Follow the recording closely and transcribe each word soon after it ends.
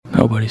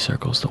Nobody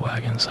circles the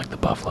wagons like the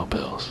Buffalo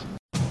Bills.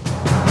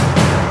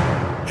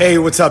 Hey,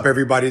 what's up,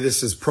 everybody?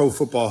 This is Pro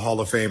Football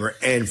Hall of Famer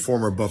and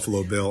former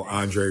Buffalo Bill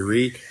Andre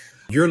Reed.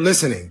 You're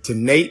listening to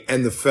Nate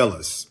and the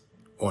Fellas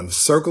on the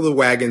Circle the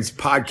Wagons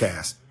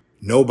podcast.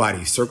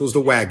 Nobody circles the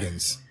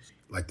wagons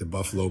like the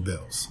Buffalo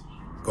Bills.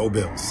 Go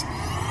Bills.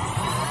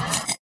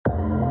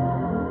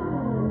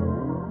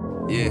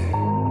 Yeah.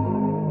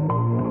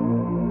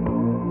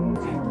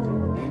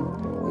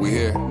 We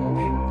here.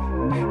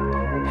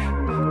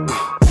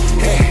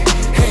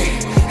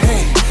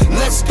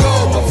 Let's go,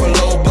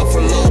 Buffalo,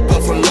 Buffalo,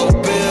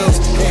 Buffalo Bills.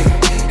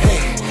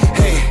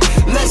 Hey,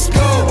 let's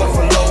go,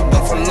 Buffalo,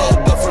 Buffalo,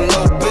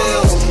 Buffalo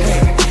Bills.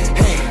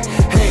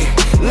 Hey,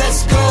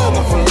 let's go,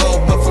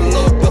 Buffalo,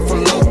 Buffalo,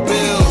 Buffalo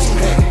Bills.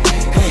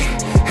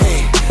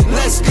 Hey,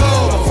 let's go,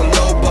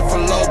 Buffalo,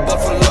 Buffalo,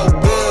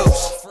 Buffalo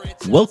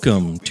Bills.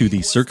 Welcome to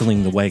the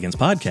Circling the Wagons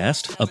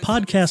podcast, a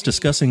podcast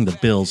discussing the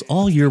Bills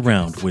all year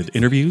round with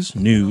interviews,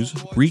 news,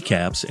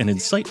 recaps, and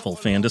insightful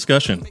fan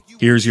discussion.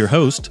 Here's your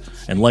host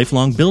and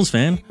lifelong Bills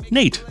fan,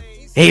 Nate.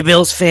 Hey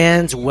Bills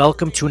fans,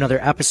 welcome to another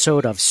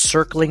episode of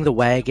Circling the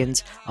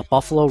Wagons, a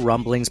Buffalo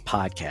Rumblings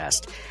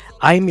podcast.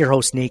 I'm your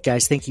host, Nate,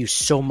 guys. Thank you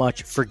so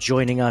much for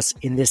joining us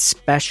in this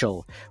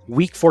special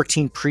Week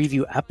 14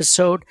 preview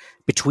episode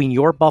between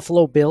your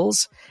Buffalo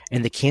Bills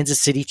and the Kansas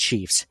City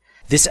Chiefs.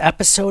 This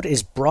episode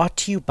is brought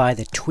to you by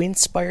the Twin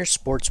Spire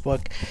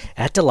Sportsbook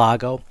at Del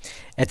Lago,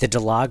 at the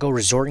Del Lago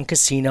Resort and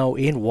Casino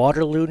in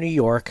Waterloo, New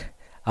York,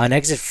 on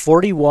exit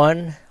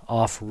 41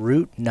 off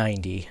Route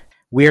 90.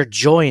 We are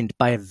joined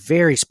by a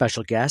very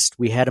special guest.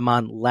 We had him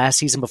on last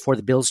season before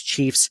the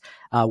Bills-Chiefs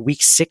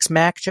Week 6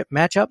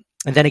 matchup,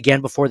 and then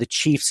again before the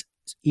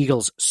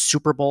Chiefs-Eagles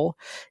Super Bowl.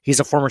 He's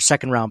a former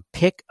second-round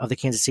pick of the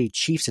Kansas City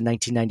Chiefs in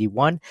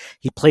 1991.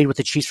 He played with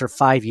the Chiefs for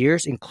 5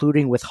 years,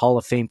 including with Hall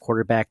of Fame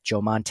quarterback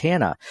Joe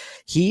Montana.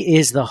 He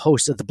is the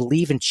host of the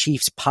Believe in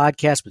Chiefs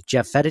podcast with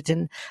Jeff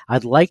Fetterton.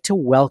 I'd like to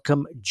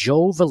welcome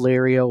Joe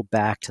Valerio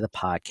back to the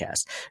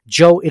podcast.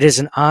 Joe, it is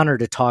an honor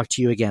to talk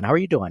to you again. How are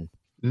you doing?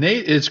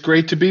 Nate, it's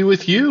great to be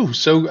with you.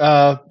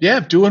 So,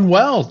 doing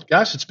well.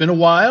 Gosh, it's been a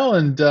while,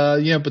 and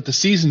but the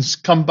seasons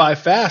come by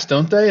fast,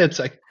 don't they? It's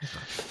like,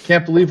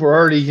 can't believe we're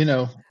already,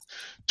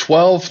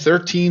 12,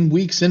 13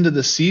 weeks into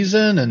the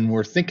season, and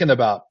we're thinking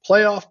about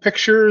playoff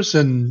pictures,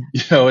 and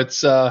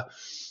it's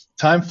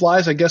time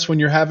flies, I guess, when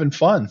you're having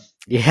fun.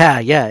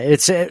 Yeah.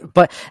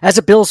 But as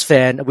a Bills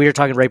fan, we were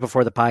talking right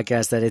before the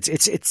podcast that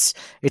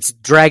it's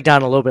dragged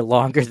on a little bit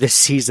longer this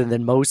season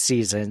than most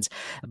seasons.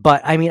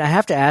 But I mean, I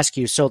have to ask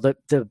you. So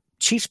the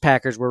Chiefs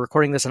Packers, we're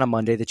recording this on a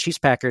Monday. The Chiefs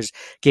Packers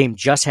game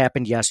just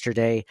happened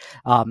yesterday.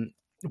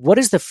 What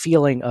is the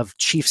feeling of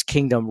Chiefs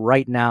Kingdom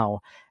right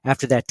now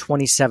after that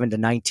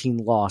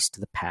 27-19 loss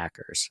to the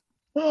Packers?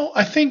 Well,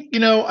 I think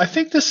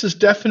this is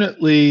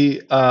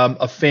definitely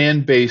a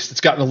fan base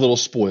that's gotten a little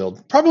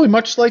spoiled, probably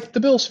much like the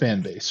Bills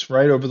fan base,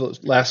 right? Over the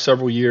last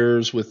several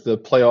years with the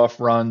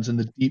playoff runs and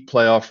the deep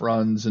playoff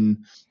runs and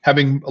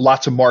having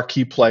lots of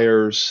marquee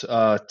players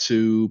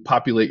to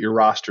populate your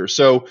roster.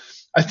 So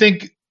I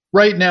think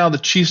right now the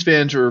Chiefs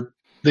fans are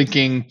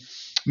thinking,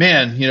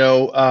 man,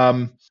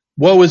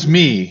 woe is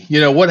me,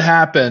 what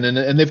happened?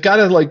 And they've got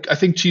to I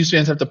think Chiefs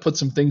fans have to put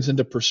some things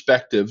into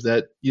perspective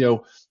that,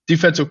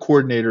 defensive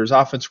coordinators,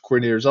 offensive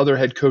coordinators, other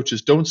head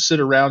coaches don't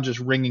sit around just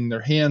wringing their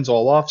hands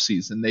all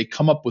offseason. They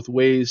come up with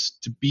ways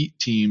to beat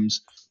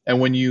teams. And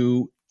when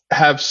you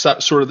have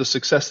sort of the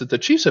success that the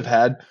Chiefs have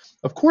had,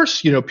 of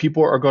course,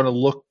 people are going to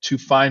look to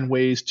find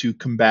ways to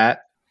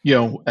combat,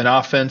 an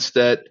offense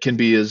that can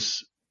be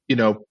as,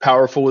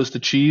 powerful as the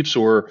Chiefs,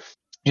 or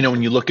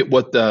when you look at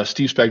what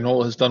Steve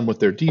Spagnuolo has done with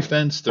their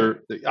defense, the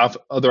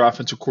other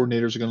offensive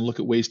coordinators are going to look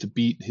at ways to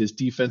beat his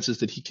defenses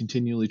that he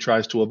continually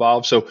tries to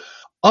evolve. So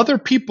other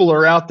people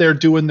are out there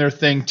doing their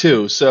thing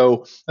too.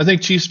 So I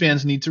think Chiefs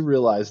fans need to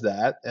realize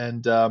that.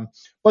 And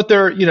but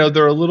they're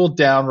a little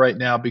down right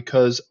now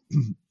because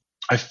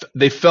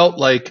they felt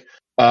like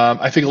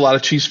I think a lot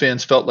of Chiefs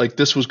fans felt like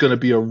this was going to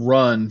be a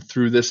run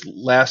through this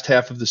last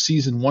half of the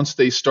season once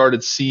they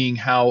started seeing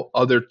how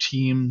other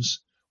teams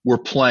were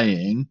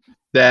playing,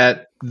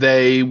 that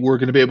they were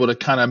going to be able to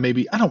kind of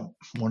maybe, I don't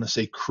want to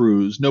say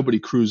cruise. Nobody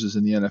cruises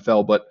in the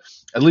NFL, but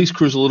at least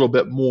cruise a little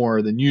bit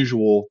more than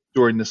usual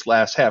during this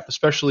last half,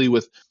 especially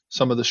with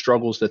some of the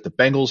struggles that the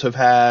Bengals have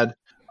had.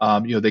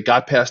 They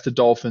got past the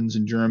Dolphins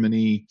in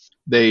Germany.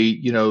 They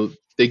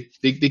gave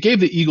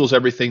the Eagles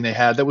everything they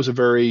had. That was a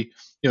very,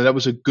 that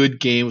was a good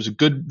game. It was a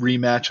good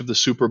rematch of the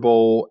Super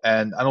Bowl.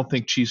 And I don't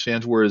think Chiefs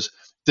fans were as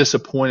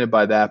disappointed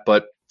by that,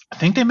 but I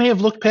think they may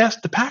have looked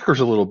past the Packers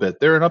a little bit.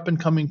 They're an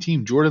up-and-coming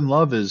team. Jordan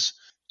Love is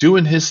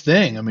doing his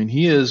thing. I mean,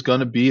 he is going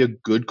to be a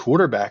good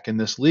quarterback in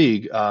this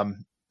league.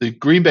 The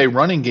Green Bay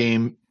running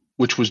game,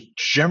 which was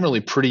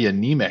generally pretty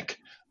anemic,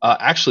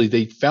 actually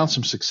they found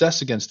some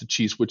success against the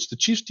Chiefs, which the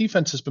Chiefs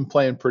defense has been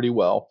playing pretty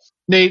well.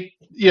 Nate,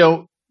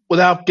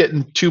 without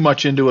getting too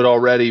much into it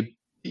already,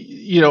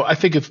 I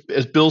think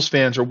as Bills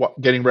fans are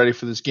getting ready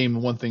for this game, the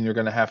one thing they're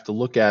going to have to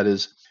look at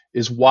is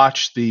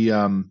watch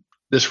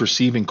this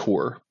receiving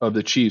core of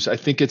the Chiefs. I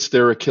think it's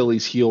their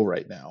Achilles heel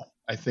right now.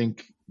 I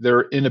think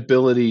their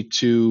inability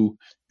to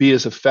be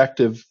as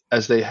effective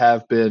as they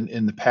have been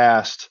in the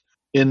past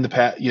in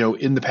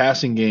the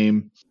passing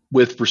game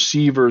with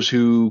receivers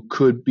who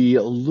could be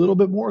a little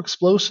bit more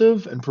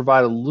explosive and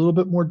provide a little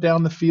bit more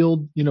down the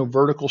field,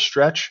 vertical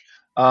stretch.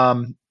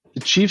 The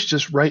Chiefs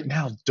just right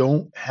now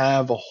don't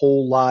have a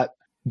whole lot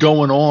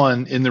going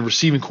on in the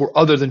receiving core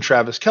other than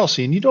Travis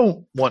Kelce. And you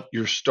don't want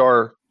your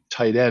star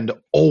tight end to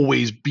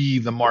always be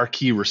the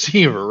marquee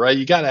receiver, right?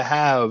 You got to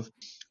have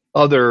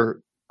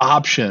other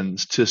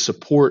options to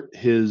support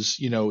his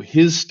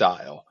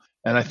style.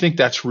 And I think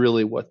that's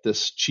really what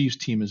this Chiefs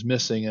team is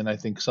missing. And I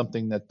think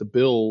something that the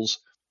Bills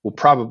will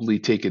probably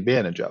take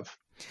advantage of.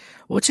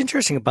 What's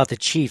interesting about the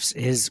Chiefs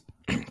is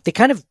they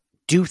kind of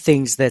do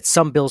things that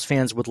some Bills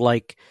fans would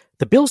like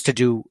the Bills to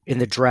do in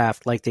the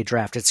draft, like they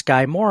drafted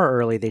Sky Moore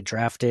early, they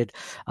drafted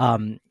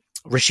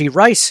Rashee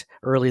Rice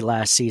early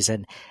last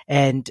season.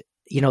 And,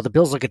 the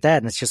Bills look at that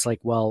and it's just like,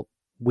 well,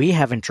 we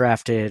haven't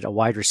drafted a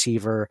wide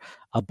receiver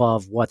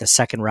above the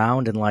second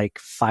round in like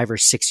 5 or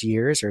 6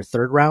 years, or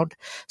third round.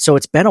 So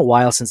it's been a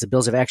while since the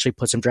Bills have actually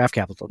put some draft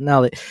capital.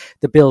 Now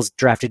the Bills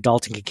drafted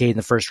Dalton Kincaid in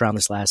the first round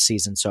this last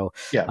season. So,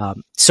 yeah.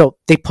 So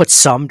they put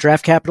some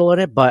draft capital in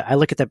it, but I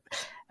look at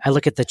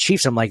the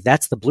Chiefs, I'm like,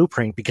 that's the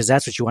blueprint because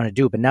that's what you want to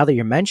do. But now that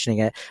you're mentioning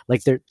it,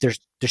 like they're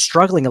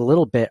struggling a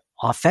little bit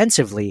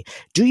offensively.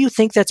 Do you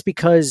think that's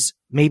because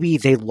maybe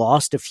they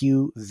lost a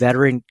few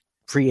veteran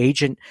free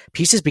agent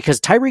pieces? Because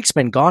Tyreek's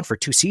been gone for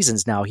 2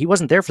 seasons now. He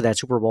wasn't there for that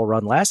Super Bowl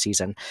run last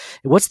season.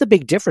 What's the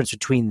big difference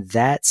between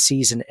that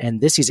season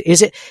and this season?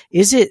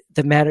 Is it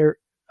the matter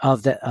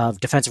of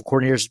defensive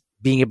coordinators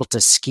being able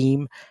to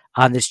scheme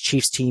on this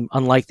Chiefs team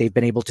unlike they've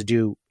been able to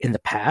do in the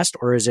past,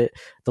 or is it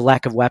the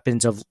lack of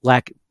weapons,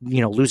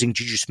 losing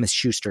Juju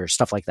Smith-Schuster,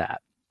 stuff like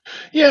that?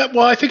 Yeah,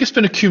 well, I think it's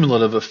been a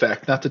cumulative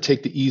effect. Not to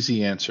take the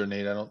easy answer,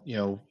 Nate. I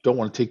don't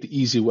want to take the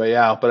easy way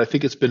out, but I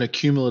think it's been a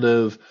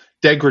cumulative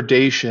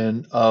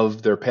degradation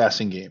of their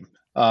passing game.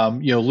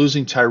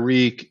 Losing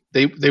Tyreek,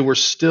 they were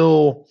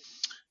still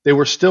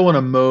in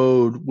a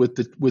mode with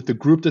the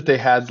group that they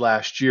had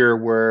last year,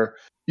 where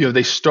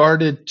they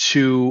started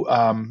to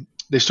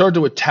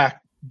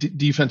attack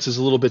defenses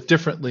a little bit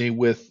differently.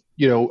 With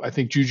I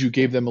think Juju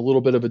gave them a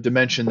little bit of a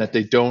dimension that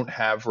they don't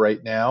have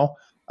right now.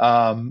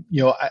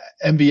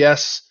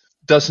 MBS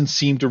doesn't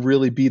seem to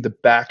really be the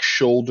back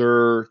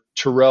shoulder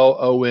Terrell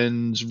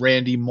Owens,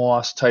 Randy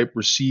Moss type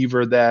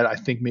receiver that I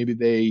think maybe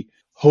they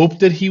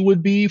hoped that he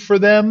would be for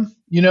them.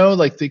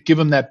 Like they give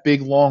him that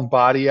big long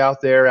body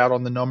out there, out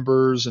on the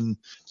numbers, and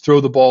throw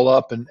the ball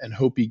up and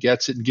hope he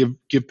gets it, and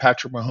give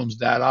Patrick Mahomes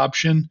that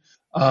option.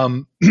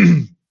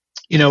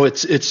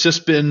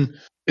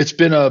 It's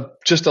been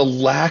a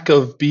lack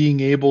of being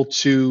able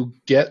to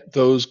get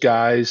those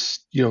guys,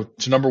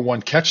 to number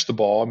one, catch the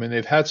ball. I mean,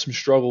 they've had some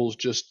struggles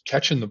just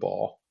catching the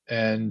ball,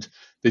 and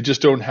they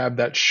just don't have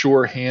that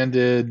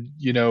sure-handed,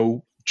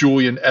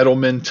 Julian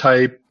Edelman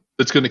type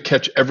that's going to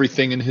catch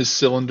everything in his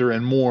cylinder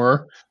and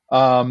more.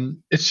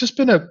 It's just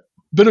been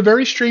a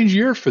very strange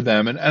year for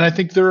them, and I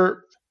think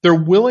their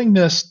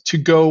willingness to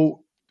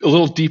go a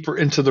little deeper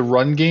into the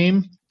run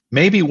game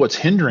maybe what's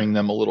hindering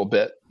them a little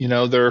bit.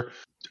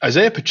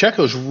 Isaiah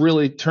Pacheco is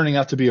really turning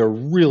out to be a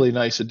really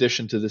nice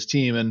addition to this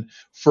team. And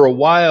for a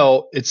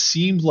while, it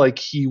seemed like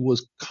he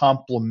was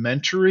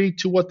complementary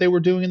to what they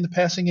were doing in the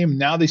passing game.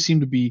 Now the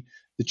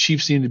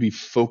Chiefs seem to be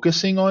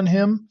focusing on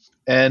him.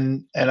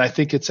 And I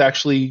think it's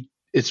actually,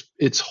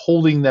 it's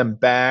holding them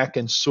back,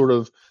 and sort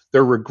of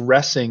they're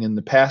regressing in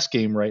the pass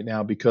game right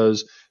now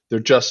because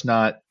they're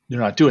not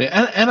doing it.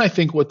 And I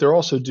think what they're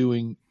also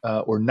doing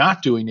or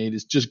not doing, Nate,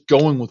 is just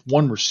going with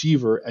one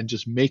receiver and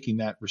just making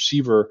that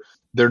receiver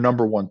their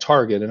number one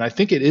target. And I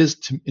think it is,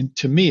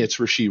 to me, it's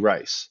Rashee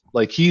Rice.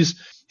 Like he's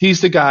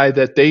the guy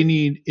that they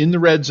need in the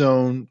red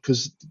zone,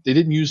 because they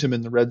didn't use him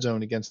in the red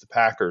zone against the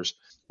Packers,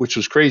 which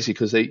was crazy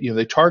because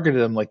they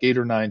targeted him like 8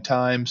 or 9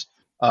 times.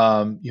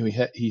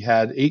 He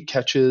had 8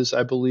 catches,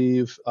 I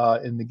believe,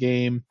 in the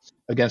game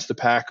against the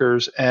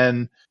Packers.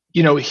 And,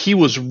 he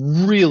was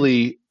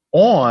really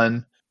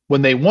on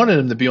when they wanted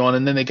him to be on,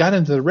 and then they got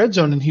into the red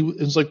zone, and it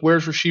was like,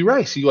 "Where's Rashee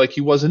Rice?"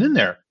 He wasn't in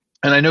there.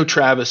 And I know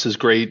Travis is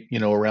great,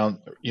 around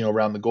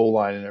the goal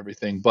line and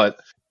everything, but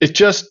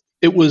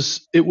it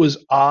was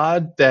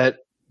odd that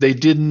they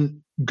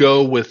didn't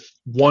go with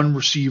one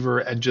receiver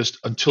and just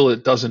until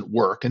it doesn't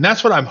work. And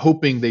that's what I'm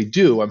hoping they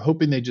do. I'm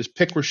hoping they just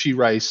pick Rashee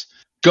Rice,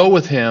 go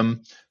with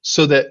him,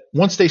 so that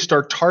once they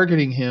start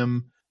targeting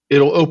him,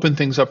 it'll open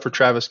things up for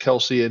Travis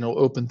Kelce, and it'll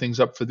open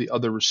things up for the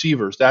other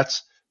receivers.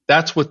 That's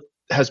what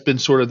has been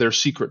sort of their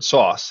secret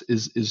sauce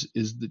is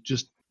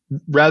just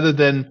rather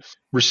than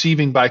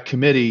receiving by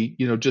committee,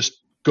 just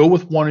go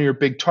with one of your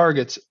big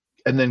targets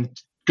and then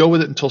go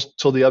with it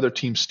until the other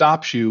team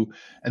stops you.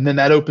 And then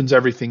that opens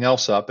everything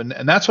else up. And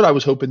that's what I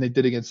was hoping they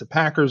did against the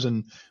Packers.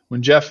 And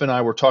when Jeff and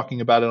I were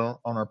talking about it on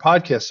our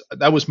podcast,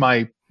 that was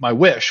my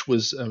wish. I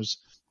was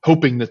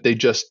hoping that they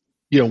just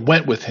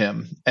went with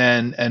him,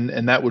 and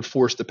that would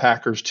force the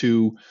Packers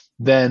to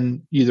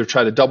then either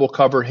try to double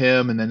cover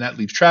him, and then that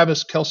leaves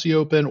Travis Kelce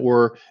open,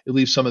 or it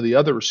leaves some of the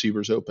other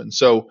receivers open.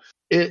 So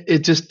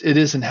it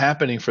isn't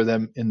happening for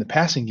them in the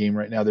passing game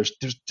right now. There's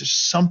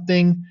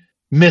something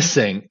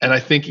missing, and I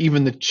think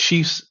even the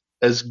Chiefs,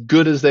 as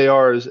good as they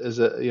are, as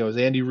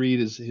Andy Reid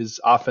is his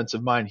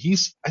offensive mind,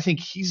 I think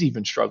he's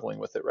even struggling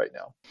with it right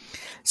now.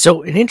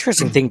 So an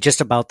interesting thing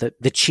just about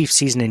the Chiefs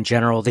season in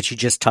general that you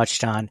just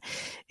touched on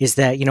is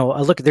that,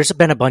 there's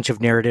been a bunch of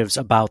narratives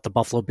about the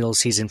Buffalo Bills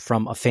season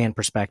from a fan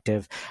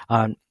perspective.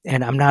 And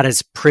I'm not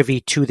as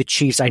privy to the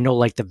Chiefs. I know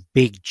like the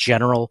big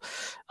general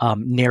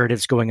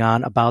narratives going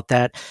on about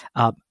that.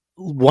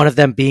 One of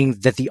them being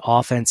that the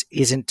offense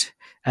isn't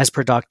as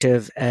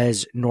productive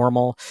as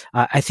normal.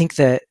 I think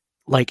that,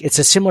 like, it's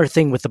a similar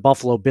thing with the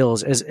Buffalo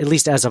Bills, at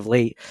least as of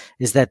late,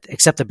 is that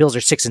except the Bills are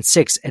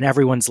 6-6 and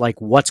everyone's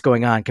like, what's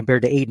going on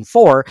compared to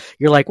 8-4?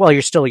 You're like, well,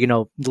 you're still,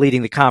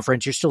 leading the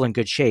conference. You're still in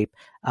good shape.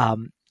 I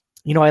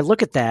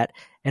look at that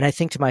and I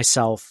think to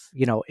myself,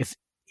 if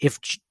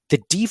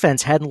the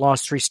defense hadn't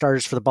lost 3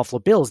 starters for the Buffalo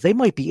Bills, they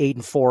might be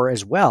 8-4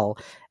 as well.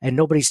 And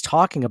nobody's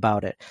talking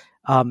about it.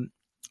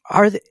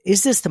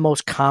 Is this the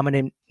most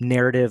common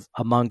narrative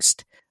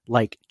amongst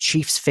like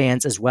Chiefs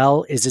fans as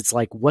well? Is it's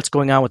like, what's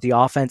going on with the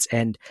offense,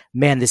 and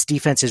man, this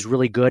defense is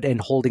really good and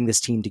holding this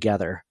team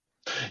together?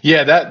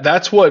 Yeah,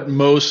 that's what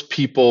most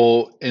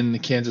people in the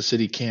Kansas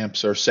City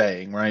camps are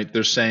saying, right?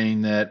 They're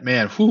saying that,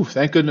 man,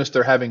 thank goodness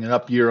they're having an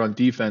up year on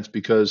defense,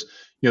 because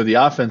the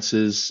offense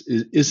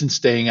isn't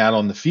staying out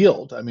on the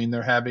field. I mean,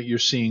 you're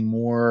seeing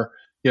more.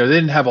 They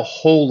didn't have a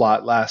whole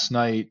lot last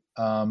night,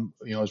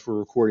 as we're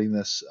recording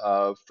this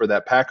for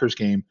that Packers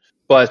game,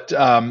 but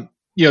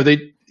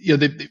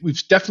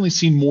we've definitely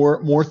seen more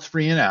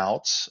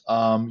 3-and-outs.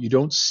 You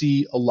don't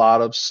see a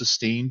lot of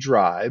sustained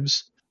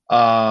drives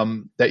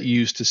that you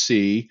used to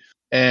see,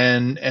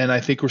 and I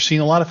think we're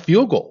seeing a lot of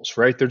field goals.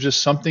 Right, there's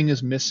just something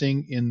is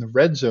missing in the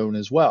red zone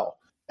as well,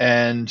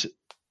 and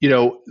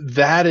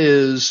that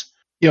is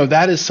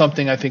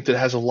something I think that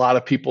has a lot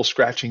of people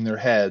scratching their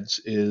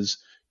heads. Is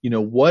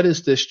what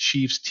is this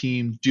Chiefs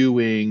team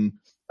doing,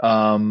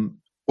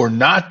 or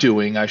not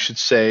doing, I should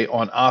say,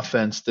 on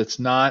offense that's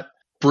not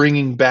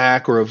bringing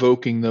back or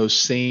evoking those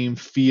same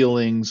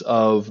feelings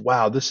of,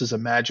 wow, this is a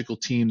magical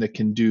team that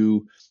can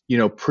do,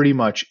 pretty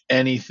much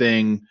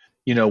anything,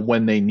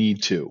 when they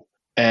need to.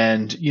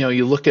 And,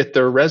 you look at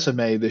their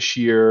resume this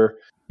year,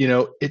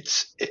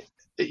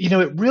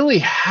 it really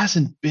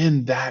hasn't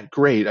been that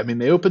great. I mean,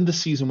 they opened the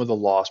season with a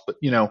loss, but,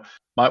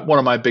 one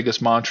of my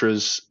biggest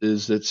mantras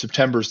is that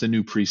September is the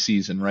new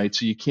preseason, right?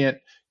 So you can't,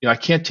 I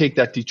can't take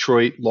that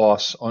Detroit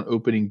loss on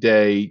opening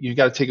day. You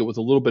got to take it with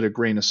a little bit of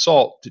grain of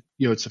salt.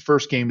 It's the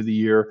first game of the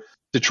year.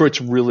 Detroit's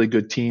a really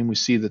good team. We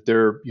see that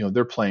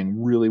they're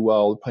playing really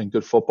well, playing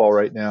good football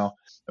right now.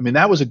 I mean,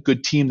 that was a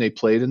good team they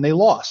played, and they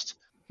lost.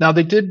 Now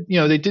they did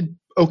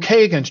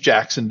okay against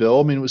Jacksonville.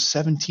 I mean, it was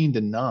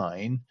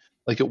 17-9.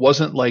 Like, it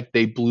wasn't like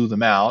they blew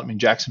them out. I mean,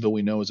 Jacksonville,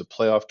 we know, is a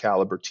playoff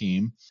caliber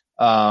team.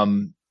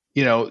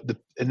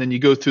 And then you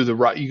go through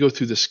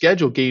the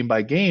schedule game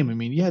by game. I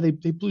mean, yeah, they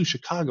blew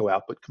Chicago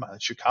out, but come on,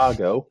 it's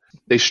Chicago.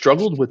 They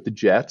struggled with the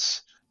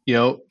Jets.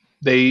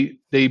 They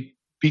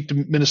beat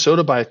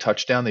Minnesota by a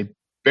touchdown. They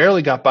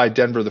barely got by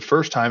Denver the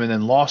first time, and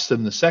then lost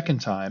them the second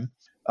time.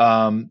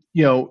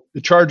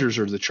 The Chargers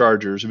are the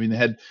Chargers. I mean,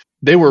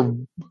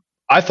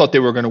 I thought they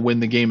were going to win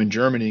the game in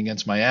Germany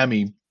against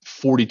Miami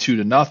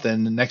 42-0. The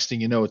next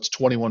thing you know, it's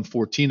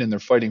 21-14, and they're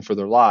fighting for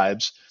their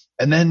lives.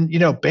 And then,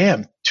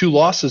 bam, 2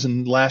 losses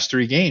in the last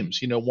 3 games,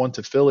 one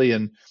to Philly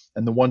and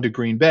the one to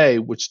Green Bay,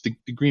 which the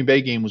Green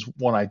Bay game was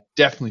one I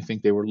definitely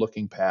think they were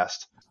looking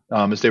past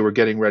as they were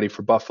getting ready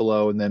for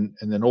Buffalo. And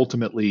then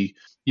ultimately,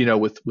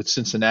 with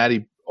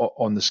Cincinnati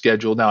on the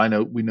schedule.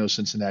 Now, we know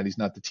Cincinnati's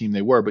not the team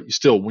they were, but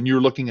when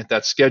you're looking at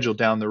that schedule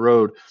down the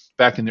road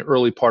back in the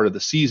early part of the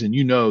season,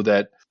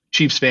 that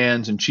Chiefs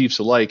fans and Chiefs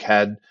alike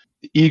had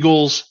the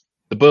Eagles,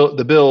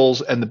 the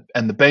Bills, and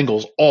the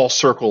Bengals all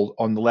circled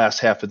on the last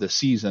half of the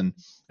season,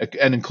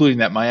 and including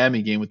that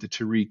Miami game with the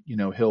Tyreek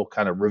Hill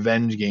kind of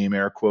revenge game,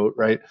 air quote,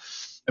 right?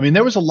 I mean,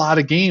 there was a lot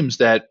of games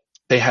that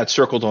they had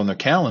circled on their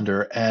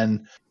calendar,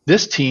 and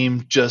this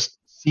team just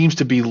seems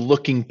to be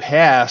looking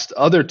past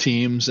other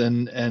teams,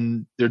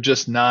 and they're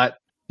just not,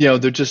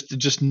 they're just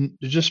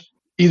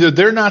either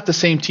they're not the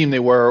same team they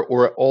were,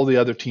 or all the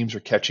other teams are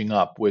catching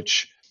up,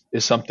 which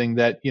is something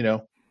that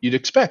you'd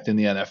expect in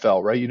the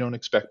NFL, right? You don't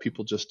expect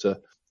people just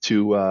to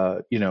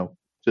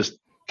just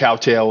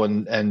kowtow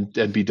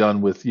and be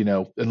done with,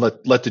 and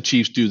let the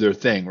Chiefs do their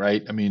thing,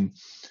 right? I mean,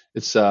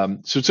 it's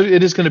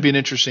it is going to be an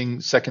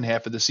interesting second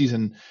half of the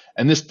season,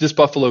 and this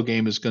Buffalo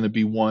game is going to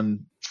be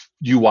one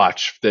you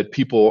watch that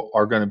people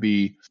are going to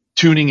be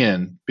tuning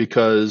in,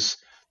 because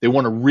they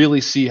want to really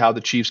see how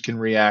the Chiefs can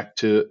react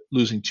to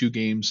losing 2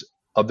 games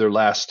of their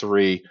last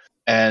 3.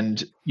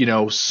 And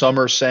some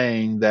are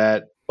saying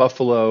that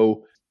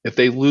Buffalo if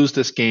they lose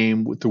this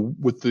game with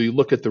the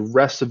look at the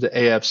rest of the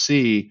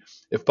AFC,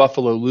 if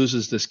Buffalo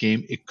loses this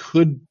game, it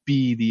could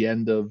be the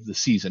end of the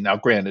season. Now,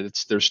 granted,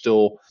 there's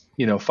still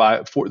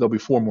there'll be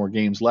 4 more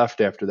games left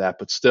after that,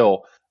 but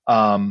still,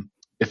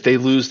 if they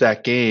lose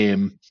that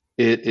game,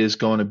 it is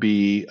going to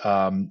be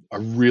a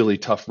really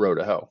tough road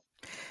to hoe.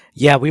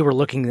 Yeah, we were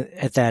looking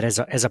at that as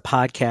a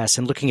podcast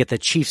and looking at the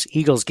Chiefs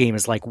Eagles game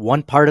as like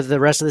one part of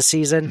the rest of the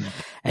season.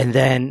 And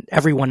then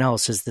everyone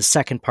else is the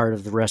second part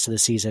of the rest of the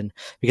season,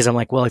 because I'm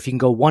like, well, if you can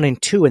go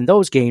 1-2 in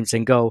those games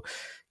and go,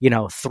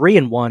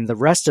 3-1 the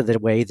rest of the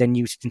way, then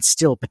you can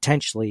still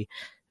potentially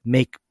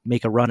make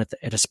a run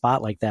at a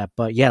spot like that.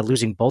 But yeah,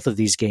 losing both of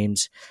these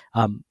games,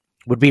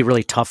 would be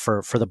really tough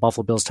for the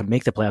Buffalo Bills to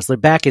make the playoffs. Their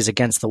back is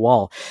against the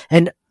wall.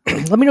 And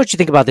let me know what you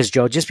think about this,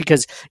 Joe, just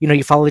because,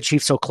 you follow the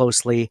Chiefs so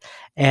closely,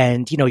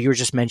 and, you were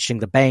just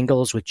mentioning the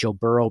Bengals with Joe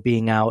Burrow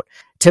being out.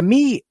 To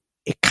me,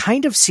 it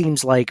kind of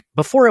seems like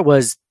before it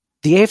was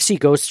the AFC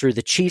goes through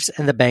the Chiefs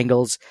and the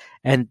Bengals,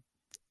 and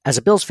as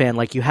a Bills fan,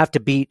 like, you have to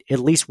beat at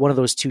least one of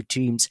those two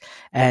teams,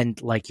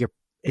 and like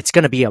it's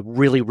going to be a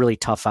really, really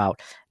tough out.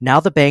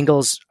 Now the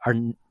Bengals are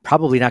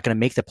probably not going to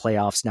make the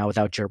playoffs now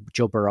without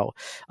Joe Burrow.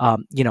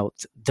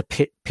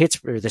 The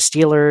Pittsburgh, the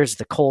Steelers,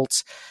 the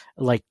Colts,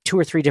 like 2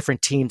 or 3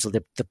 different teams,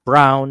 the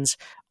Browns,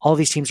 all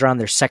these teams are on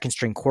their second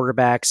string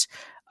quarterbacks.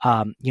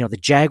 The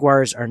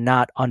Jaguars are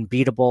not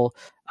unbeatable.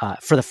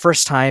 For the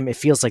first time, it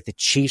feels like the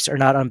Chiefs are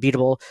not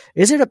unbeatable.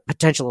 Is it a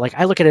potential, like,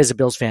 I look at it as a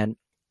Bills fan,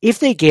 if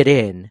they get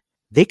in,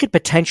 they could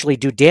potentially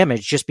do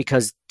damage just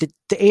because the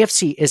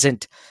AFC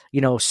isn't,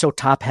 so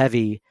top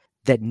heavy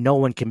that no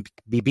one can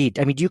be beat.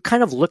 I mean, do you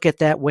kind of look at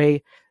that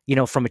way,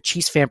 from a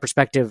Chiefs fan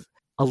perspective,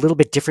 a little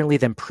bit differently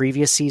than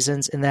previous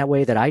seasons in that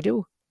way that I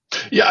do?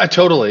 Yeah,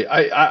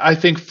 I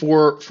think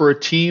for a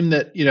team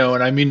that,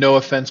 and I mean no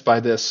offense by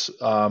this,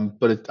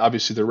 but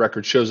obviously the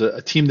record shows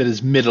a team that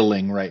is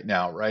middling right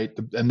now, right?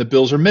 And the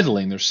Bills are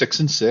middling. They're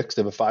 6-6.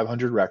 They have a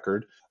 500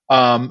 record.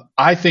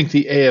 I think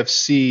the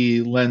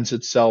AFC lends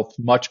itself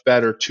much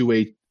better to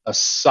a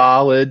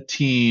solid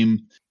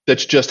team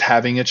that's just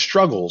having its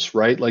struggles,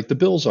 right? Like the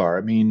Bills are.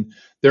 I mean,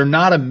 they're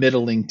not a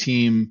middling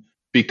team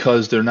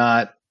because they're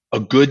not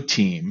a good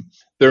team.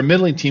 They're a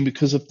middling team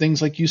because of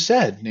things like you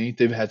said, Nate.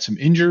 They've had some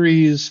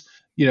injuries,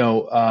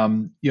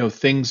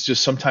 things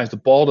just sometimes the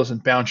ball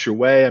doesn't bounce your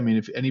way. I mean,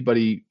 if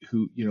anybody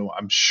who,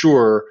 I'm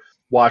sure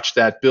watched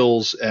that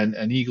Bills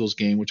and Eagles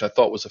game, which I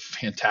thought was a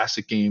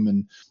fantastic game.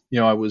 And,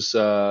 I was,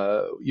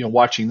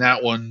 watching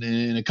that one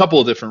in a couple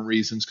of different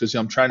reasons because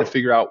I'm trying to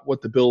figure out who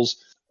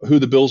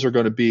the Bills are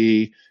going to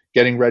be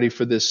getting ready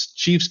for this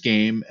Chiefs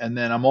game. And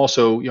then I'm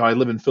also, I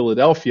live in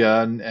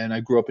Philadelphia and I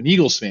grew up an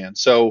Eagles fan.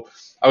 So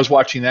I was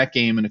watching that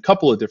game in a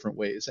couple of different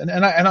ways. And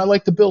I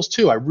like the Bills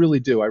too. I really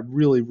do. I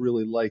really,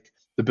 really like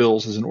the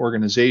Bills as an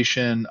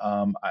organization.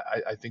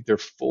 I think they're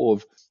full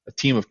of a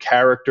team of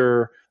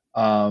character,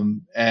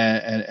 and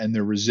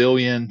they're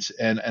resilient.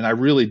 And I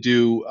really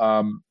do.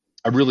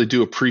 I really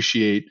do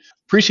appreciate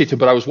it.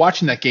 But I was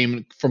watching that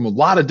game from a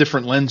lot of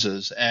different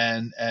lenses,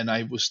 and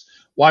I was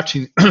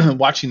watching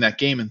that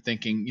game and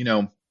thinking,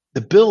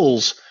 the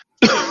Bills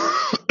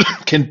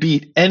can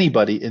beat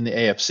anybody in the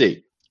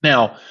AFC.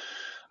 Now,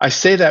 I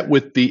say that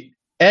with the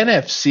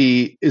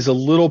NFC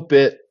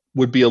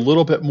would be a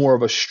little bit more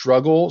of a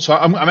struggle. So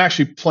I'm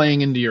actually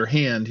playing into your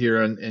hand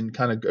here and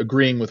kind of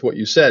agreeing with what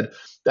you said.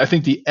 I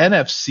think the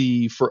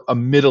NFC for a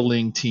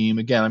middling team,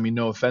 again, I mean,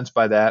 no offense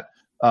by that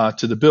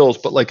to the Bills,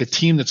 but like a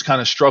team that's kind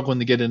of struggling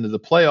to get into the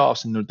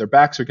playoffs and their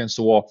backs are against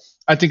the wall,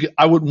 I think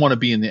I would want to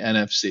be in the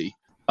NFC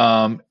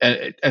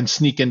and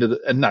sneak into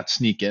and not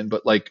sneak in,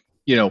 but like,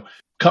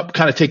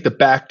 kind of take the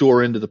back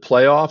door into the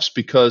playoffs,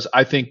 because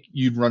I think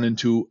you'd run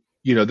into,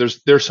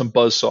 there's some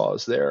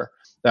buzzsaws there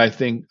that I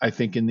think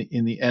in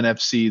the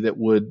NFC that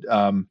would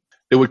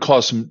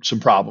cause some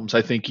problems.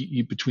 I think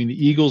between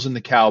the Eagles and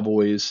the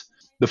Cowboys,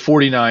 the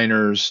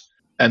 49ers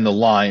and the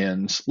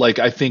Lions, like,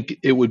 I think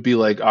it would be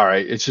like, all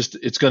right,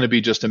 it's going to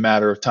be just a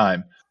matter of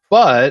time.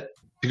 But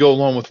to go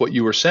along with what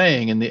you were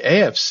saying, in the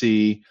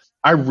AFC,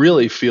 I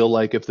really feel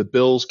like if the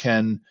Bills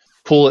can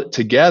pull it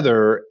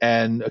together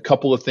and a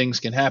couple of things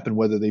can happen,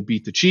 whether they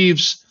beat the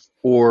Chiefs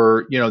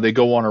or, they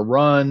go on a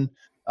run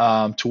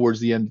towards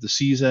the end of the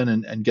season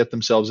and get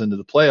themselves into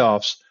the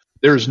playoffs,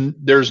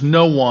 there's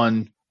no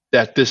one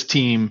that this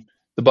team,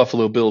 the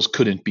Buffalo Bills,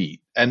 couldn't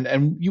beat.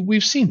 And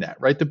we've seen that,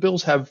 right? The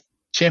Bills have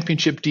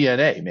championship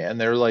DNA, man.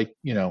 They're like,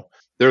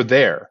 they're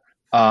there.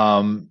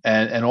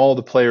 And all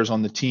the players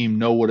on the team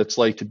know what it's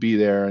like to be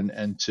there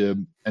and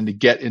to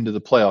get into the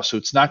playoffs. So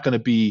it's not going to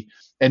be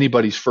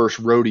anybody's first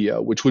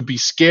rodeo, which would be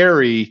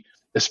scary,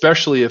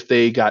 especially if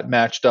they got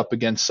matched up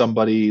against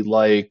somebody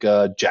like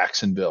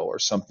Jacksonville or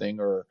something,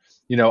 or,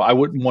 I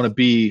wouldn't want to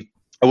be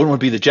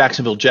the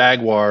Jacksonville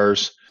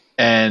Jaguars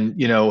and,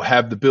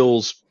 have the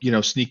Bills,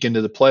 sneak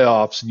into the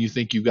playoffs and you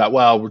think you got,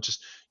 well, we're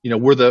just,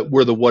 we're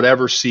the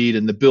whatever seed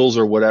and the Bills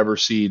are whatever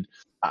seed.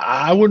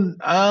 I wouldn't,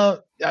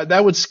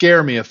 that would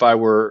scare me if I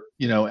were,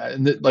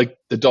 like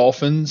the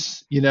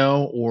Dolphins,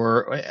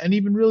 and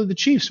even really the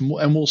Chiefs.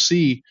 And we'll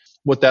see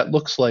what that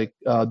looks like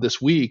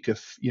this week.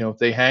 If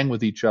they hang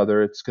with each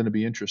other, it's going to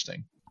be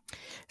interesting.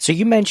 So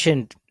you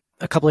mentioned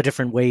a couple of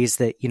different ways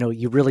that,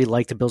 you really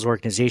like the Bills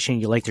organization,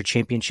 you like their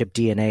championship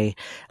DNA.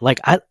 Like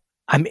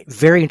I'm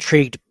very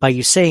intrigued by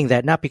you saying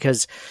that, not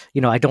because,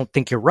 I don't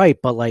think you're right,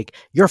 but like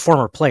you're a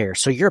former player.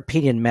 So your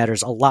opinion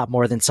matters a lot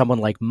more than someone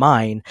like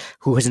mine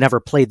who has never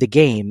played the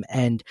game.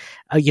 And,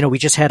 we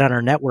just had on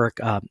our network,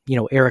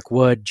 Eric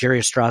Wood,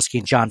 Jerry Ostrowski,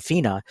 and John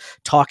Fina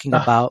talking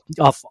about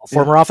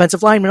former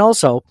offensive lineman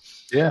also.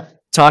 Yeah.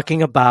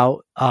 Talking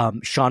about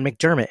Sean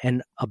McDermott,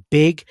 and a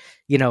big,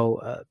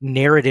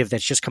 narrative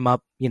that's just come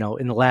up, in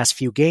the last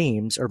few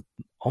games, or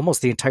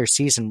almost the entire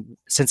season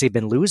since they've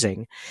been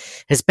losing,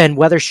 has been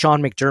whether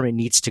Sean McDermott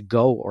needs to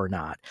go or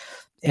not.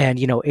 And,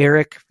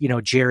 Eric,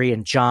 Jerry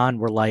and John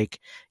were like,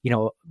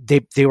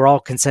 they were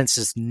all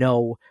consensus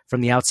no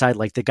from the outside.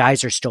 Like, the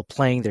guys are still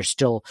playing. They're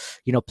still,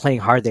 playing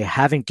hard. They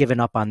haven't given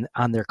up on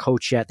their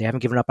coach yet. They haven't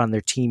given up on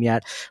their team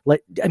yet.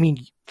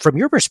 From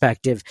your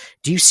perspective,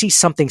 do you see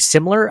something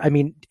similar? I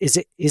mean, is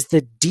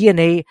the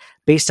DNA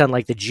based on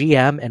like the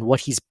GM and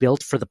what he's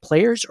built for the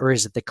players, or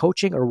is it the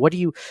coaching, or what do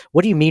you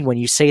mean when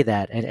you say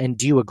that? And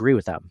do you agree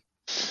with them?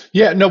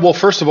 Yeah, no, well,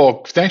 first of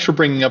all, thanks for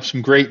bringing up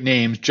some great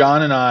names.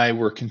 John and I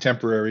were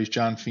contemporaries,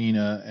 John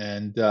Fina,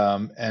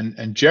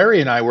 and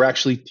Jerry and I were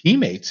actually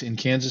teammates in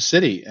Kansas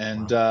City.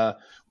 And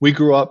we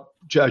grew up,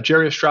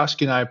 Jerry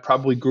Ostrowski and I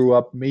probably grew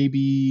up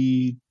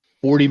maybe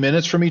 40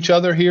 minutes from each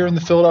other here in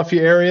the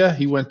Philadelphia area.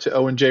 He went to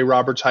Owen J.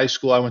 Roberts High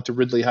School. I went to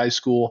Ridley High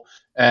School.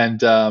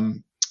 And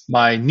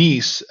my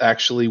niece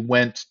actually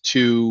went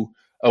to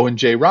Owen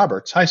J.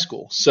 Roberts High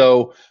School.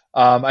 So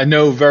I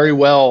know very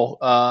well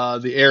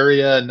the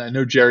area, and I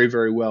know Jerry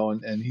very well,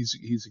 and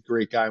he's a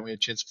great guy. We had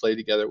a chance to play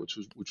together, which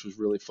was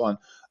really fun.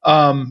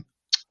 And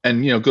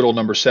good old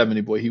number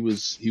 70 boy, he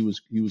was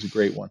a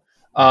great one.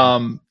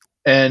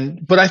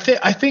 But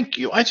I think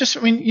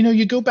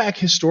you go back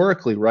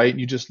historically, right?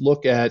 You just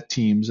look at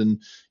teams,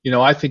 and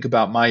I think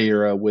about my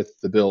era with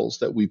the Bills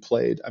that we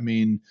played. I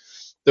mean,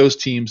 those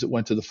teams that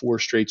went to the 4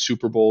 straight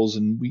Super Bowls,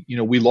 and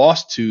we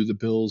lost to the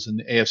Bills in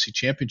the AFC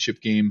Championship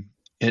game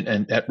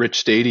at Rich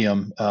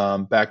Stadium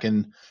back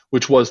in,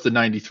 which was the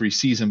 93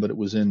 season, but it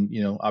was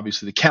in,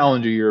 obviously the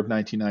calendar year of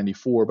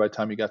 1994 by the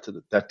time you got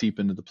to that deep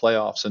into the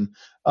playoffs. And,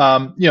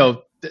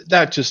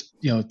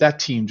 that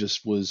team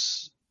just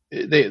was,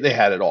 they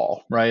had it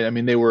all, right? I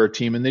mean, they were a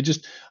team, and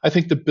I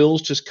think the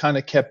Bills just kind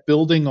of kept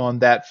building on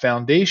that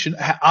foundation.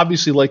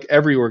 Obviously, like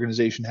every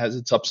organization has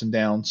its ups and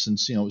downs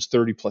since, it was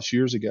 30 plus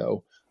years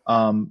ago,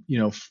 from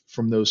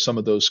some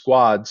of those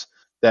squads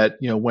that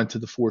went to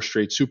the 4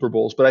 straight Super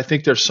Bowls. But I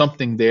think there's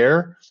something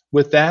there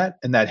with that,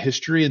 and that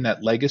history and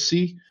that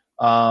legacy,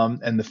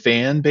 and the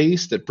fan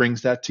base that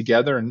brings that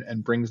together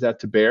and brings that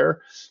to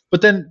bear.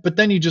 But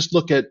then you just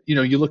look at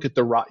you look at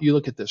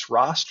this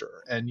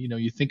roster, and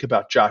you think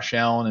about Josh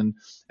Allen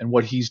and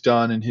what he's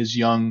done in his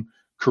young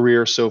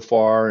career so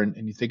far,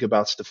 and you think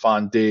about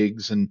Stephon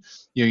Diggs, and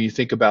you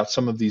think about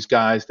some of these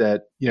guys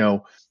that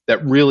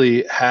that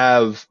really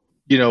have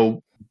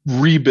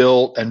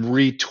rebuilt and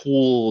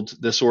retooled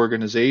this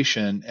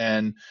organization,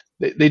 and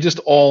they just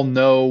all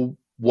know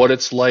what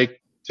it's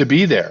like to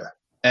be there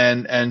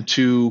and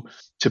to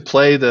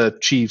play the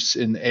Chiefs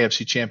in the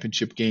AFC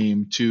Championship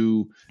game,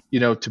 to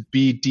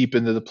be deep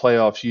into the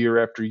playoffs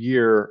year after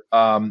year.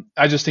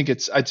 I just think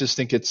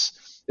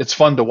it's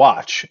fun to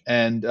watch,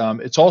 and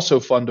it's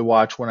also fun to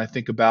watch when I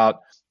think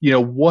about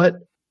what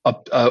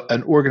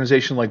an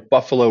organization like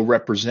Buffalo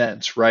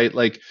represents, right?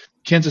 Like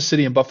Kansas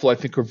City and Buffalo, I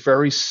think, are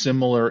very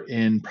similar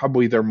in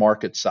probably their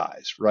market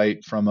size,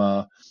 right? From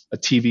a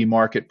TV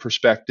market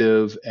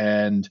perspective,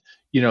 and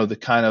the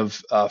kind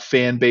of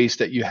fan base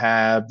that you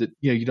have, that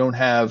you don't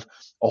have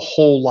a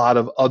whole lot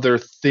of other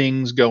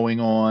things going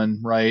on,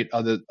 right?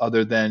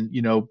 Other than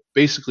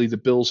basically the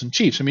Bills and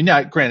Chiefs. I mean,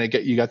 now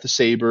granted, you got the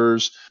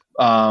Sabres,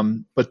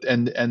 but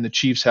the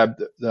Chiefs have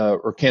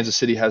or Kansas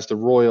City has the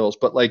Royals,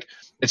 but like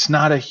it's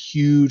not a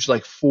huge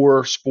like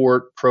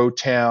 4-sport pro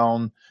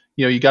town.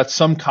 You got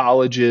some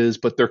colleges,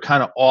 but they're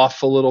kind of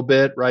off a little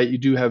bit, right? You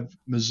do have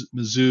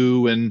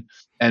Mizzou and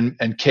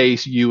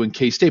KU and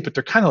K-State, but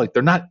they're kind of like,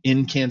 they're not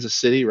in Kansas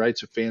City, right?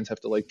 So fans have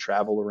to like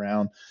travel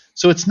around.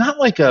 So it's not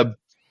like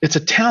it's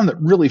a town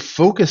that really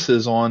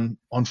focuses on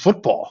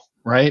football,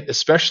 right?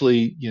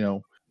 Especially,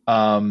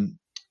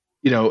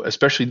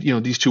 especially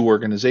these two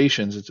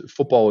organizations.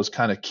 Football is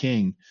kind of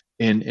king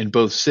in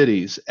both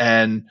cities,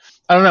 and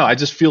I don't know. I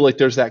just feel like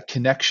there's that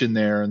connection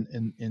there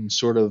in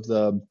sort of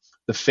the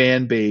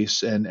fan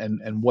base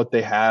and what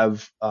they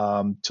have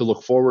to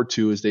look forward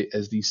to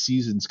as these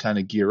seasons kind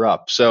of gear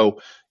up.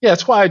 So yeah,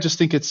 that's why I just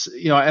think it's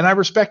and I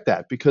respect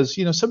that, because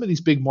some of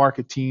these big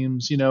market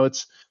teams,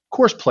 it's of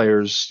course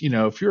players.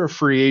 If you're a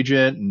free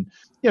agent and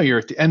you're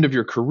at the end of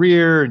your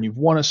career and you've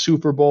won a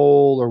Super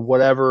Bowl or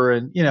whatever,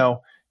 and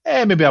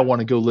maybe I want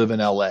to go live in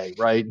LA,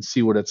 right, and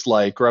see what it's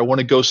like, or I want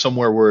to go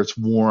somewhere where it's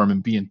warm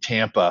and be in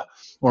Tampa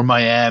or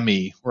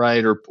Miami,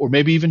 right, or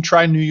maybe even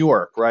try New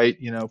York, right,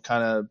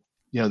 kind of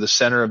the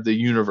center of the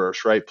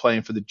universe, right,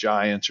 playing for the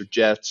Giants or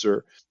Jets,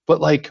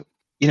 but like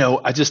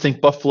I just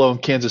think Buffalo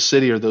and Kansas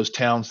City are those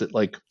towns that,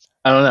 like,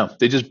 I don't know,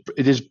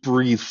 it just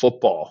breathe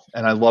football,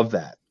 and I love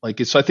that.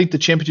 So I think the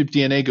championship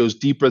DNA goes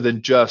deeper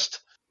than just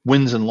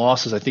wins and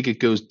losses. I think it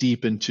goes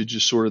deep into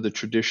just sort of the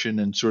tradition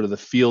and sort of the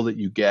feel that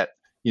you get,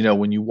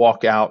 when you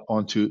walk out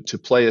onto to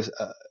play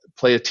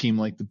a team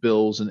like the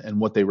Bills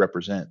and what they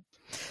represent.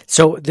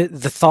 So the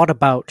thought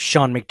about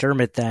Sean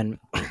McDermott then,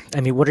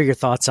 I mean, what are your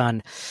thoughts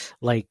on,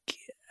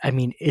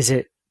 is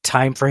it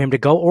time for him to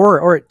go,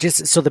 or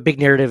just, so the big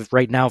narrative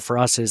right now for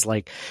us is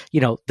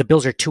the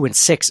Bills are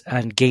 2-6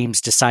 on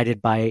games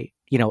decided by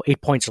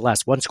 8 points or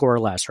less, one score or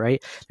less,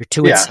 right?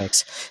 They're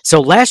 2-6.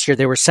 So last year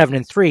they were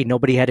 7-3.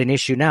 Nobody had an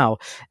issue. Now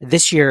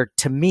this year,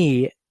 to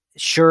me,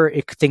 sure,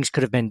 things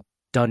could have been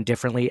done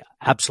differently.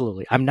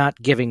 Absolutely. I'm not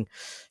giving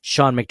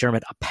Sean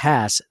McDermott a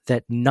pass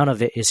that none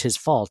of it is his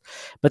fault.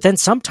 But then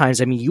sometimes,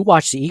 you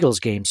watch the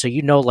Eagles game, so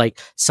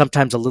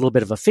sometimes a little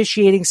bit of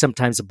officiating,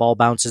 sometimes the ball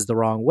bounces the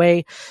wrong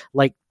way.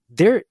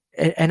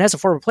 And as a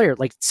former player,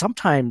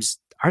 sometimes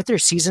aren't there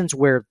seasons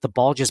where the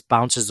ball just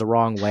bounces the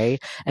wrong way,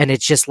 and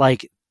it's just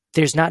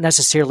there's not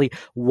necessarily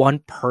one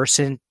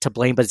person to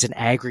blame, but it's an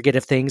aggregate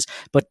of things.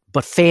 But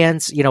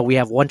fans, we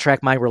have one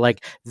track mind. We're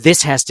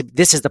this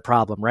is the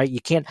problem, right?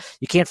 You can't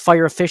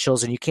fire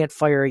officials, and you can't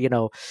fire,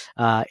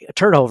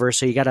 turnover.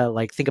 So you got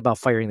to think about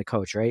firing the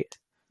coach, right?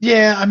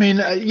 Yeah.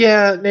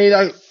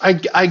 Nate,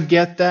 I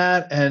get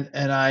that. And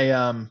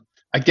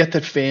I get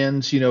that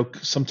fans,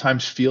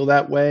 sometimes feel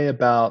that way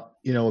about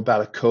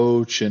a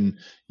coach. And,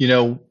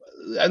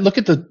 I look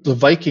at the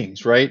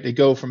Vikings, right? They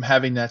go from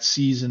having that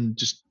season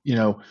just,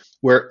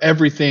 where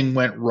everything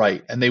went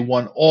right, and they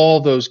won all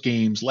those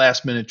games,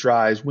 last minute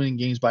drives, winning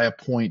games by a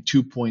point,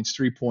 2 points,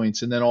 3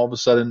 points. And then all of a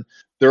sudden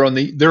they're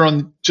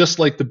on just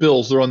like the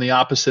Bills, they're on the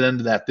opposite end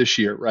of that this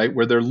year, right?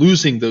 Where they're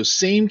losing those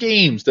same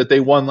games that they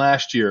won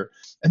last year.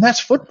 And that's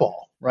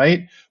football,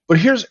 right? But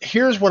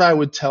here's what I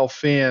would tell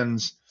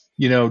fans,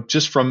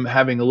 just from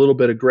having a little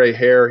bit of gray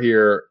hair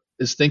here,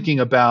 is thinking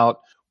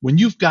about when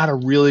you've got a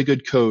really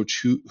good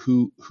coach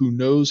who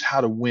knows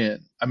how to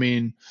win.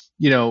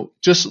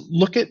 Just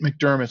look at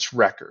McDermott's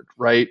record,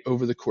 right?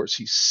 Over the course,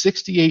 he's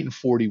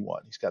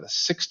 68-41. He's got a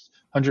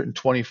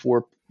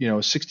 624,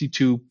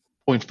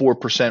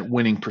 62.4%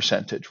 winning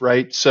percentage,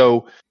 right?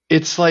 So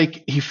it's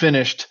like he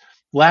finished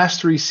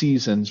last 3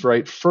 seasons,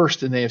 right?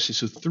 First in the AFC,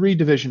 so 3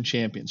 division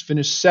champions.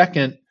 Finished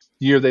second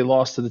the year they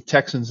lost to the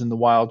Texans in the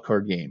wild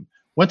card game.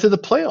 Went to the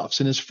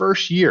playoffs in his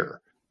first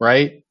year,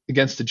 right?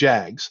 Against the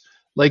Jags.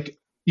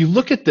 You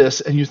look at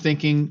this and you're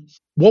thinking,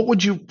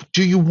 do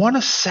you want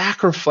to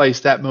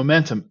sacrifice that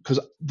momentum? Because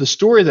the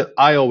story that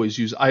I always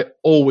use, I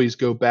always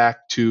go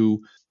back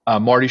to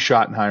Marty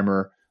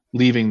Schottenheimer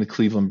leaving the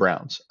Cleveland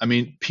Browns.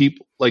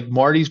 People like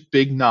Marty's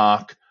big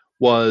knock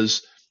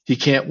was he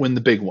can't win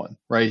the big one,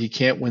 right? He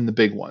can't win the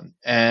big one.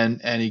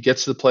 And he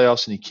gets to the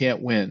playoffs and he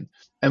can't win.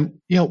 And,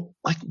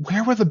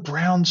 where were the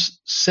Browns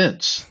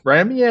since,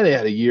 right? Yeah, they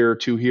had a year or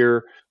two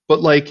here.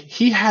 But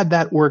he had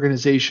that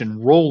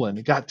organization rolling.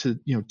 It got to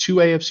 2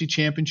 AFC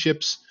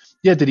championships.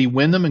 Yeah, did he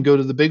win them and go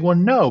to the big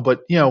one? No,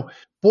 but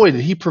boy, did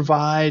he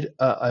provide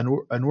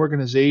an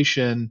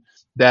organization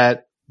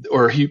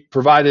or he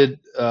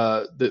provided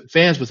the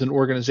fans with an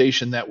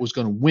organization that was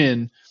going to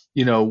win,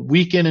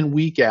 week in and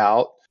week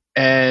out,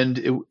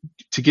 and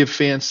to give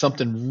fans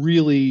something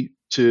really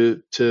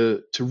to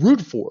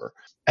root for.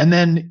 And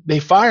then they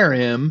fire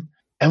him.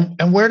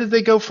 And where did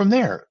they go from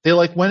there? They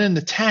went in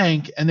the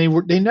tank, and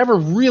they never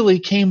really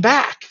came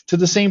back to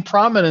the same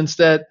prominence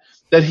that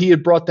he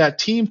had brought that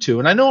team to.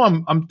 And I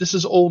know this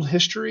is old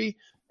history,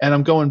 and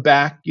I'm going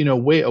back,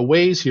 way a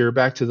ways here,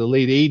 back to the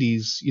late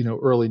 80s,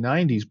 early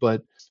 90s.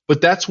 But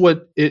that's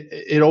what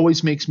it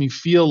always makes me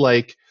feel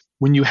like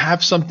when you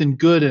have something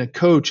good in a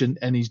coach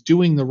and he's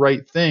doing the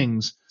right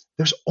things,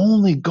 there's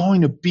only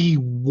going to be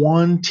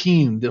one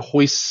team that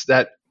hoists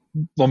that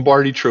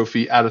Lombardi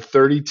Trophy out of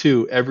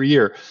 32 every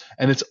year,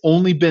 and it's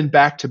only been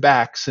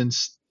back-to-back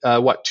since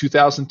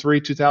 2003,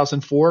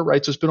 2004,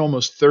 right? So it's been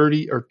almost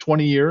 30 or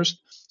 20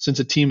 years since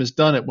a team has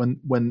done it.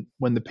 When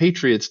the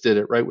Patriots did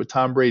it, right, with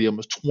Tom Brady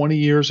almost 20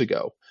 years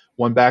ago,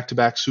 won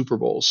back-to-back Super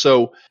Bowls.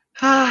 So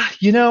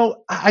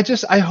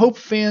I hope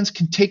fans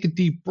can take a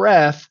deep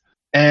breath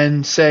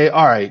and say,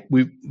 all right,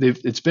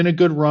 it's been a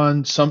good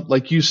run. Some,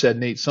 like you said,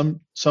 Nate,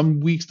 some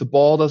weeks the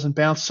ball doesn't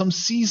bounce, some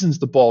seasons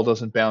the ball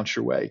doesn't bounce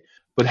your way.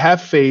 But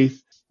have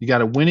faith. You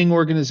got a winning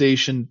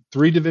organization,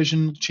 3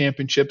 division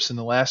championships in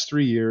the last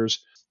 3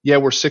 years. Yeah,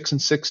 we're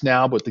 6-6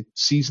 now, but the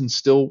season's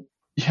still,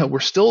 we're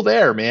still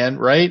there, man,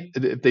 right?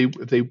 If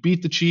they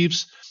beat the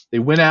Chiefs, they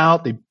win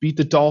out, they beat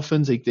the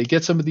Dolphins, they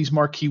get some of these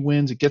marquee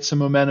wins, it gets some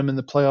momentum in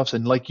the playoffs.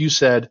 And like you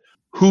said,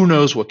 who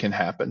knows what can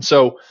happen?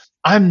 So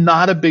I'm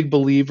not a big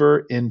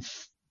believer in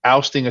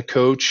ousting a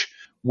coach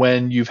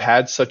when you've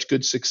had such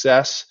good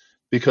success,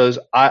 because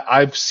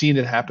I've seen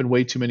it happen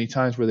way too many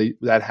times where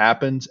that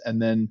happens,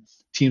 and then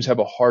teams have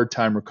a hard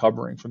time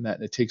recovering from that,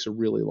 and it takes a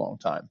really long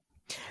time.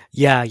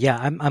 Yeah.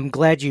 I'm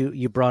glad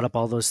you brought up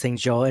all those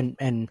things, Joe,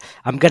 and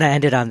I'm going to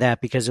end it on that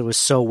because it was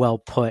so well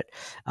put.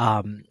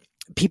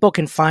 people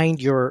can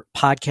find your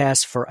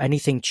podcast for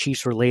anything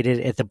Chiefs related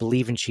at the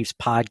Believe in Chiefs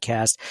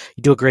podcast.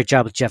 You do a great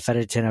job with Jeff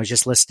Editon. I was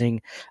just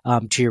listening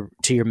to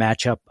your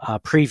matchup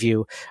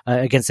preview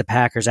against the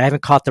Packers. I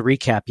haven't caught the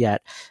recap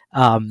yet.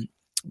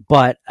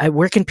 But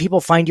where can people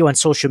find you on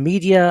social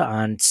media,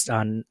 on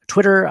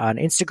Twitter, on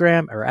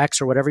Instagram, or X,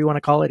 or whatever you want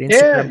to call it?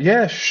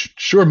 Instagram?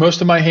 Sure.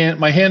 Most of my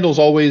handle's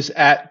always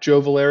at Joe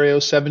Valerio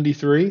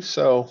 73.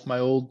 So my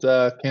old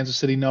Kansas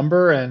City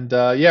number, and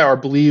our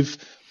Believe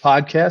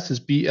podcast is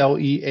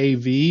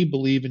BLEAV,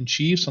 Believe in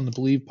Chiefs, on the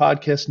Believe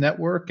Podcast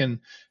Network, and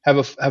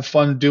have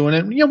fun doing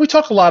it. We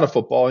talk a lot of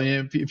football.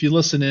 If you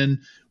listen in,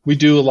 we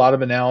do a lot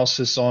of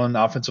analysis on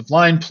offensive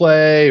line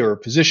play or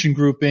position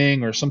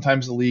grouping or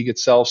sometimes the league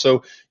itself.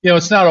 So,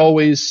 it's not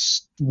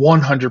always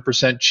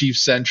 100%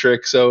 Chiefs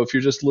centric. So if you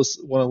just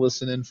want to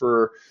listen in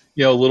for,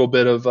 a little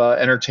bit of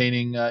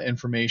entertaining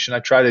information, I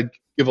try to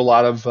give a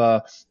lot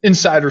of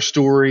insider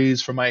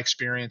stories from my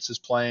experiences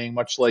playing,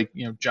 much like,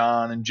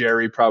 John and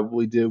Jerry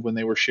probably did when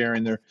they were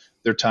sharing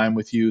their time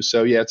with you.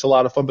 So it's a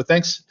lot of fun, but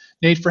thanks,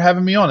 Nate, for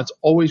having me on. It's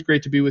always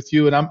great to be with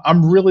you. And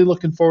I'm really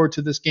looking forward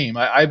to this game.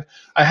 I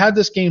had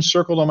this game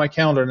circled on my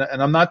calendar,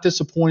 and I'm not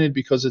disappointed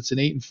because it's an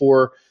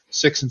 8-4,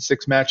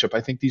 6-6 matchup.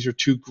 I think these are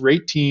two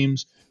great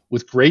teams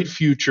with great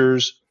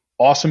futures,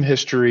 awesome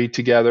history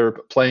together,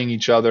 playing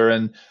each other.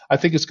 And I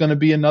think it's going to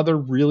be another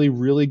really,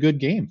 really good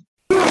game.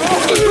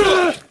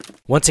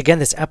 Once again,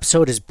 this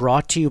episode is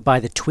brought to you by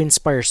the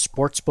TwinSpire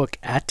Sportsbook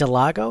at Del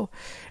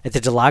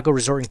Lago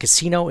Resort and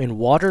Casino in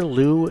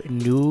Waterloo,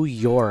 New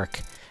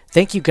York.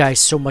 Thank you guys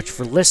so much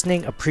for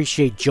listening.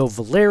 Appreciate Joe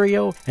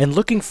Valerio, and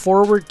looking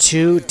forward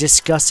to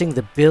discussing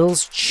the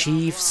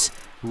Bills-Chiefs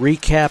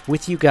recap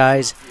with you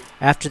guys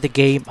after the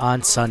game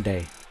on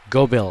Sunday.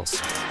 Go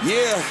Bills.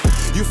 Yeah,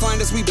 you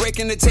find us, we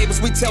breaking the tables,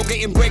 we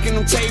tailgating, breaking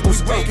them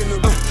tables.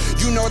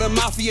 You know the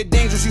mafia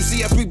dangerous, you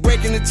see us, we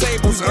breaking the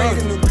tables.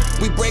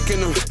 We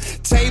breaking them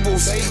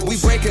tables, we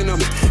breaking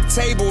them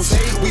tables,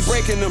 we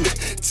breaking them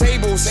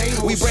tables,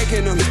 we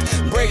breaking them,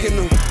 breaking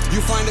them. You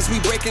find us, we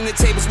breaking the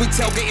tables, we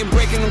tailgating,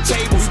 breaking them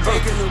tables.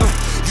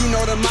 You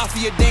know the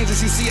mafia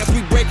dangerous, you see us, we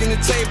breaking the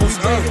tables.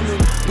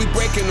 We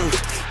breaking them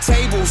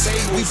tables,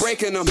 we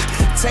breaking them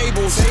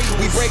tables,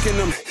 we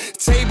breaking them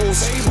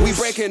tables, we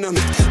breaking them,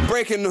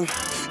 breaking them.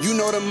 You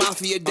know the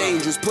mafia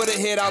dangerous. Put a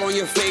hit out on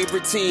your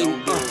favorite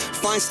team.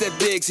 Fine Step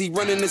Diggs, he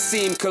running the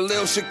seam.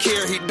 Khalil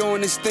Shakir, he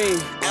doing his thing.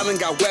 Allen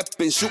got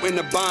weapons, shooting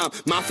the bomb.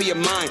 Mafia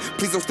mine,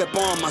 please don't step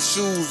on my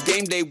shoes.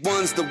 Game day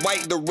ones, the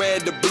white, the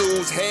red, the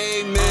blues.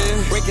 Hey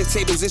man, breaking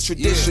tables is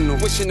traditional.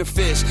 Wishing the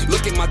fish,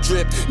 look at my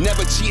drip.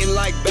 Never cheating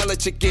like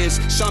Belichick is.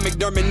 Sean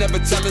McDermott never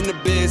telling the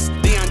biz.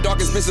 Deion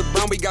Dawkins, Mr.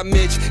 Brown, we got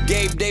Mitch.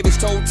 Gabe Davis,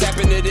 toe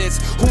tapping to this.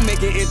 Who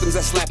making anthems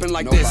that slapping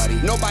like this?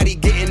 Nobody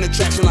getting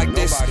attraction like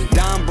this.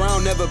 Don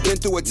Brown never been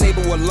through a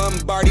table. A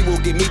Lombardi will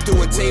get me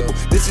through a table.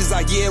 This is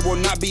our year, will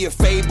not be a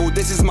fable.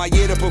 This is my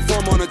year to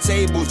perform on the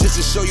tables. Just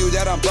to show you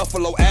that I'm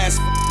Buffalo ass.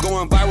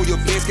 Going viral, your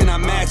fans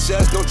cannot match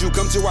us. Don't you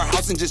come to our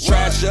house and just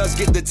trash us.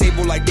 Get the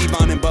table like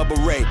Devon and Bubba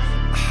Ray.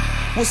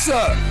 What's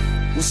up?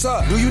 What's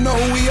up? Do you know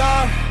who we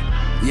are?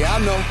 Yeah, I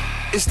know.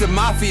 It's the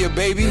Mafia,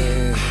 baby.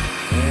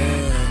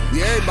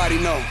 Yeah, everybody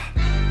know.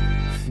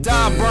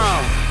 Don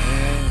Brown.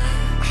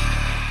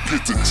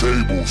 Get the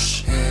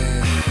tables.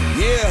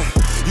 Yeah,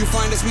 you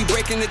find us, we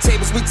breaking the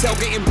tables, we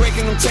tailgating,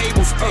 breaking them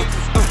tables.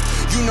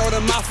 You know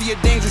the mafia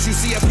dangerous, you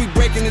see us, we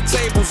breaking the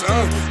tables.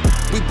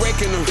 We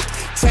breaking them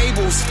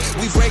tables,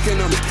 we breaking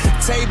them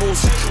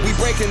tables, we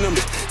breaking them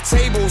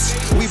tables,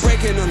 we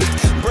breaking them,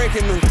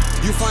 breaking them.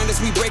 You find us,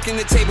 we breaking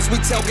the tables, we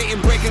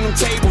tailgating, breaking them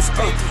tables.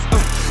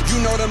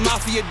 You know the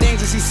mafia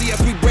dangerous, you see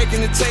us, we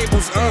breaking the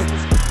tables.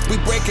 We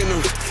breaking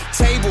them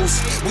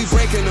tables, we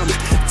breaking them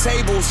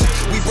tables,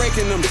 we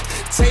breaking them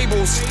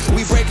tables,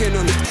 we breaking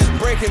them,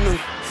 breaking them.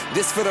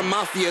 This for the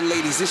mafia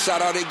ladies, this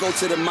shout out, they go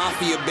to the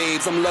mafia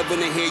babes. I'm loving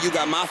to hear you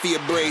got mafia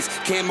braids.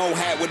 Camo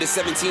hat with a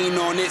 17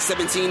 on it,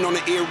 17 on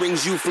the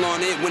earrings, you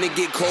flaunt it. When it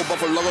get cold,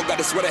 Buffalo got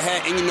a sweater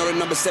hat, and you know the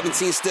number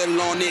 17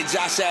 still on it.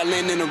 Josh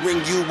Allen in the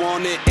ring, you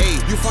want it. Ayy,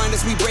 you find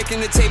us, we breaking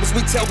the tables,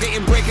 we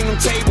tailgating, breaking them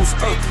tables.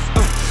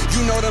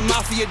 You know the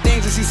mafia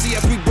dangerous, you see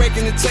us, we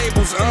breaking the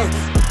tables.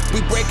 We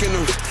breaking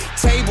them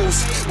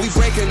tables, we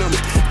breaking them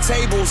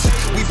tables,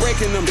 we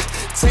breaking them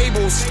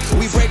tables,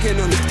 we breaking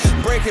them,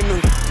 breaking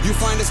them. You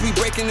find us, we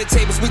breaking the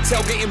tables, we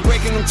tailgating,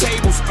 breaking them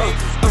tables.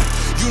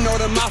 You know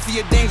the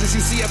mafia dangerous,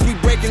 you see us, we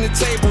breaking the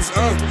tables.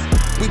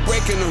 We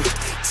breaking them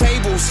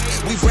tables,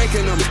 we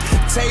breaking them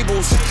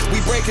tables, we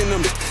breaking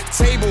them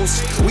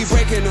tables, we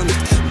breaking them,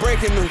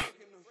 breaking them.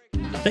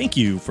 Thank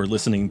you for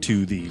listening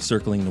to the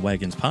Circling the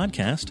Wagons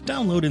podcast.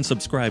 Download and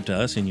subscribe to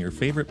us in your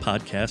favorite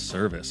podcast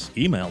service.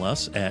 Email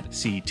us at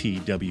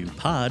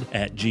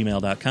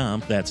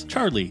ctwpod@gmail.com. That's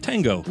Charlie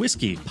Tango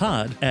Whiskey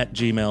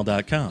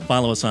Pod@gmail.com.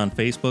 Follow us on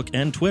Facebook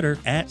and Twitter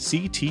at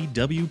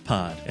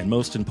CTWPod. And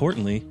most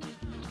importantly,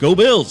 go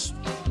Bills!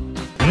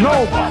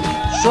 Nobody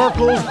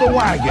circles the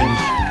wagons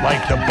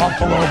like the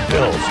Buffalo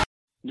Bills.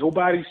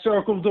 Nobody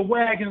circles the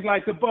wagons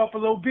like the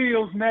Buffalo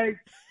Bills, Nate.